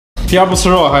第二不吃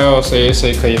肉，还有谁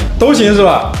可以呢？都行是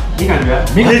吧？没感觉。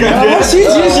行，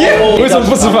为什么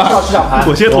不吃饭？要吃2盘。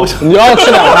我先投降。你要吃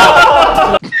2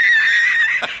盘。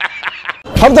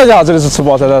Hello， 大家好，这里是吃不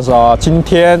饱仨战士啊。今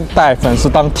天带粉丝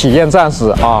当体验战士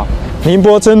啊！宁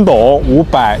波蒸斗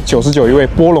599一位，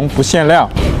波龙不限量，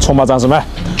冲吧战士们！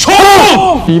冲！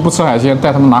第一不吃海鲜，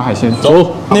带他们拿海鲜。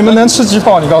走！你们能吃几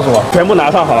套？你告诉我。全部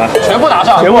拿上好了。全部拿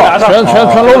上，全搂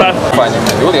来。发现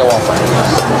你们有点忘返。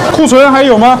库存还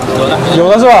有吗？有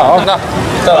的是吧？好，那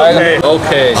再来一个。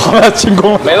OK。好了，清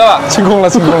空了。没了吧？清空了。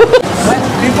是不是爆？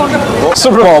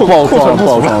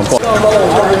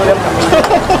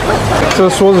这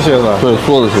是梭子蟹是吧？对，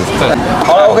梭子蟹。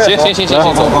好了 ，OK。行，走。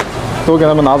都给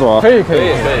他们拿走啊！可以。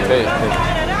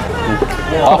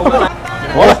好，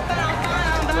我了。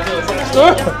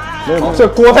这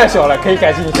锅太小了，可以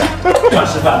改进一下。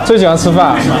最喜欢吃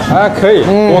饭，哎，可以。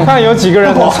我看有几个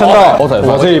人能撑到我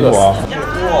这一步啊！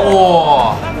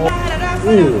哇！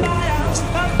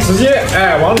直接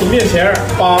往你面前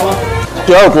扒了。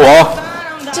第二步啊！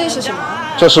这是什么？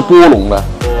这是波龙的。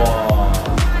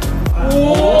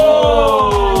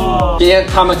哇！今天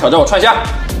他们挑战我串虾。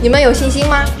你们有信心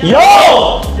吗？有。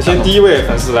先第一位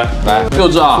粉丝来6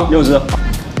只啊，6只。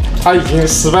他已经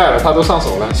失败了，他都上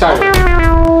手了，下一个。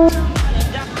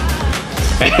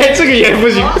哎，这个也不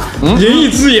行，赢一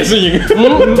只也是赢。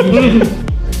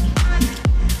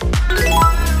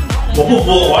我不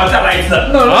服，我要再来一次。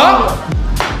啊！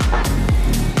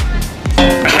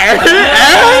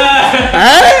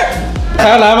还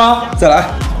要来吗？再来。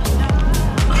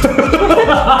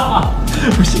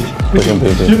不行，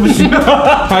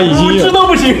他已经5只都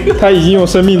不行，他已经用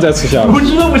生命在吃虾了。5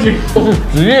只都不行，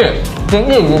职业跟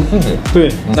恶魔区别。对，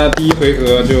那第一回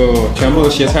合就全部都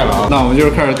歇菜了啊。那我们就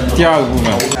是开始第2个部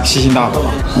分，吸鑫大法。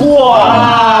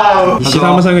哇！其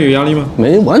他们3个有压力吗？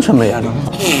没，完全没压力。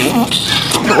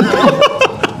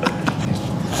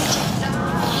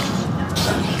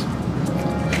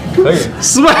可以，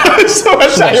失败，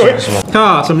下一位。看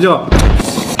啊，什么叫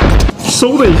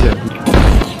收的一些？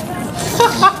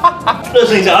热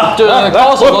身一下啊！就是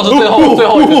高手都是最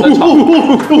后一个登场。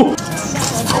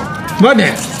慢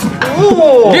点，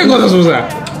练过的是不是？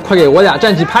快给我俩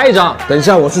战绩拍一张。等一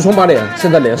下我去冲把脸，现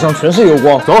在脸上全是油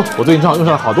光。走，我最近正好用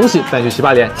上了好东西，带你去洗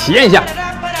把脸，体验一下。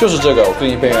就是这个我最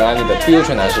近被人安利的 BO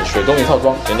全男士水动力套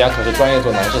装，人家可是专业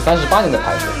做男士38年的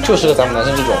牌子，就适合咱们男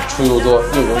生这种出油多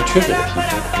又容易缺水的皮肤。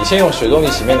你先用水动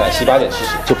力洗面奶洗把脸试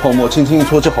试，这泡沫轻轻一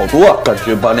搓就好多啊，感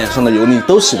觉把脸上的油腻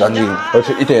都洗干净了，而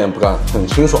且一点也不干，很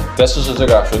清爽。再试试这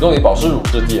个水动力保湿乳，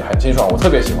质地很清爽，我特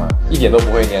别喜欢，一点都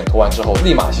不会黏，涂完之后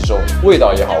立马吸收，味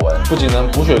道也好闻，不仅能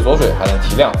补水锁水，还能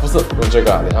提亮肤色，用这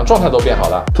个脸上状态都变好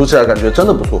了，涂起来感觉真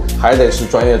的不错，还得是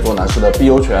专业做男士的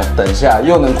BO 全，等一下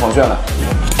又能狂炫了。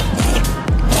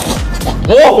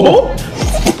可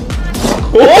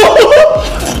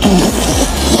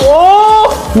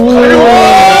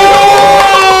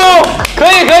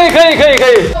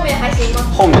以。后面还行吗？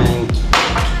后面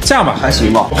这样吧，还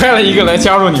行吧。我派了一个来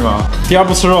加入你们。第2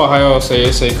不吃肉，还有谁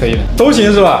可以呢？都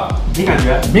行是吧？没感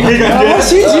觉。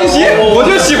行，我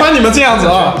就喜欢你们这样子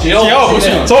啊！桀骜不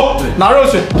驯，走，拿肉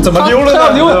去。怎么溜了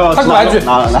呢？溜了，他来句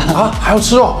拿啊，还要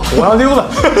吃肉，我要溜了。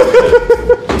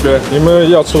对，你们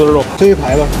要吃的肉，这一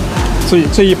排吧。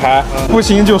这一排不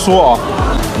行就说啊。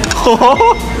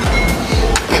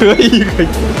可以，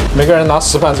每个人拿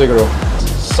10盘这个肉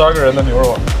，12个人的牛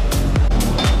肉。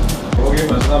我给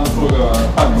粉丝他们做个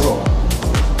拌牛肉，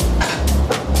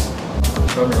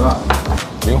小牛腩，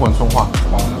灵魂葱花。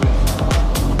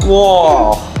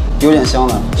哇，有点香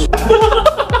了。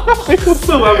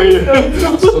这完美人。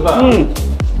吃的，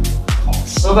好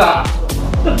吃的，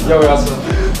要不要吃？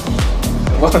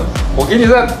我给你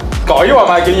再搞一碗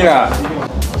吧，给你俩，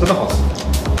真的好吃。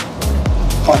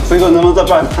好，飞哥能不能再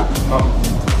拌一盘？好，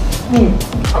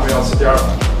他们要吃第2碗，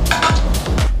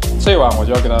这碗我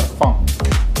就要给他放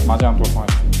麻酱多放一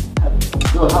点。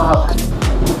如果他还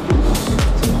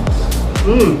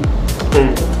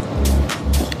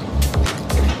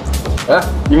哎，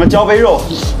你们交杯肉。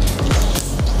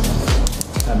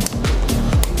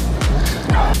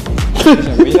先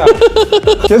回一下，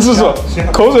先吃，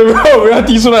口水不要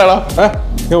滴出来了。哎，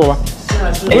给我吧。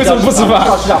为什么不吃饭？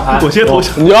要吃2盘。我先投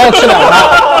降。你要吃2盘。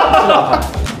吃2盘。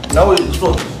来，我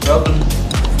做，不要蹲。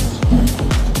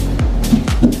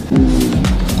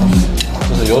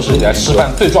这是有史以来吃饭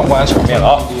最壮观的场面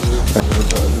了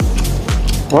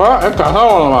啊！赶上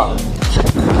我了吗？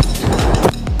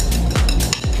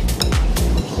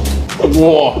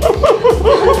哇！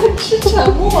是沉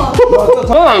默。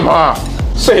这一盘，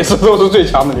谁是都是最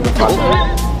强的，你们发现？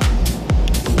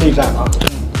内战啊！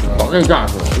搞内战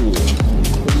是吧？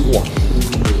哇！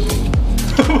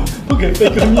给飞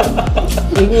哥面。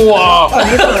哇！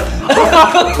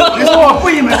别说我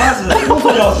会没法子，不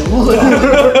说要紧，不说要紧。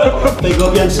飞哥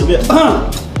边吃边。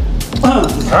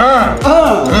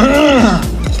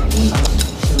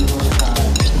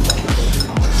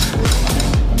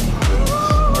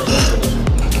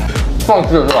放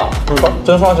弃了是吧？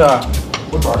真放弃了。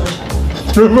我主要是想。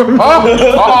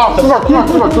好，吃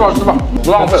吧，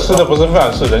不浪费。吃的不是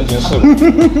饭，是人情世故。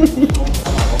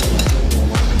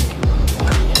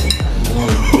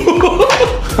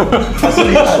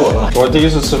我第一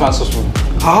次吃饭吃素。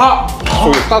啊！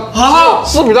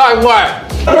吃比他还快。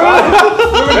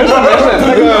没事，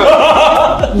那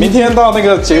个明天到那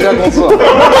个节约公司。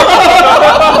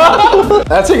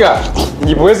哎，这个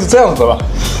你不会是这样子的吧？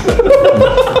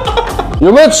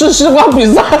有没有吃西瓜比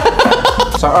赛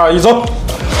？3、2、1，走！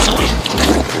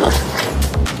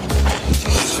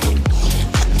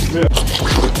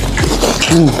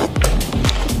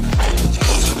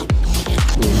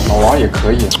老王也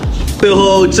可以。最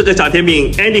后这个小甜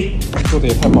饼 ，Andy 做的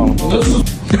也太棒了。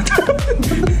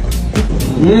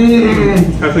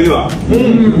还可以吧？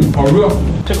好热。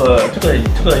这个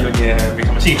有点没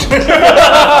什么兴致。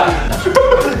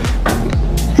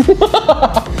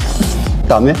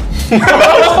打面。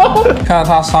看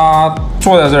他沙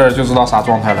坐在这儿就知道啥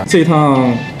状态了。这一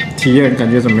趟体验感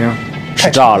觉怎么样？太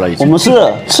炸了！我们是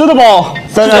吃得饱，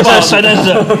三战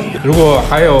士。如果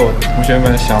还有同学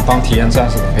们想当体验战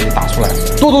士的，可以打出来。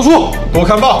多读书，多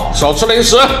看报，少吃零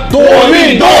食，多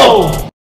运动。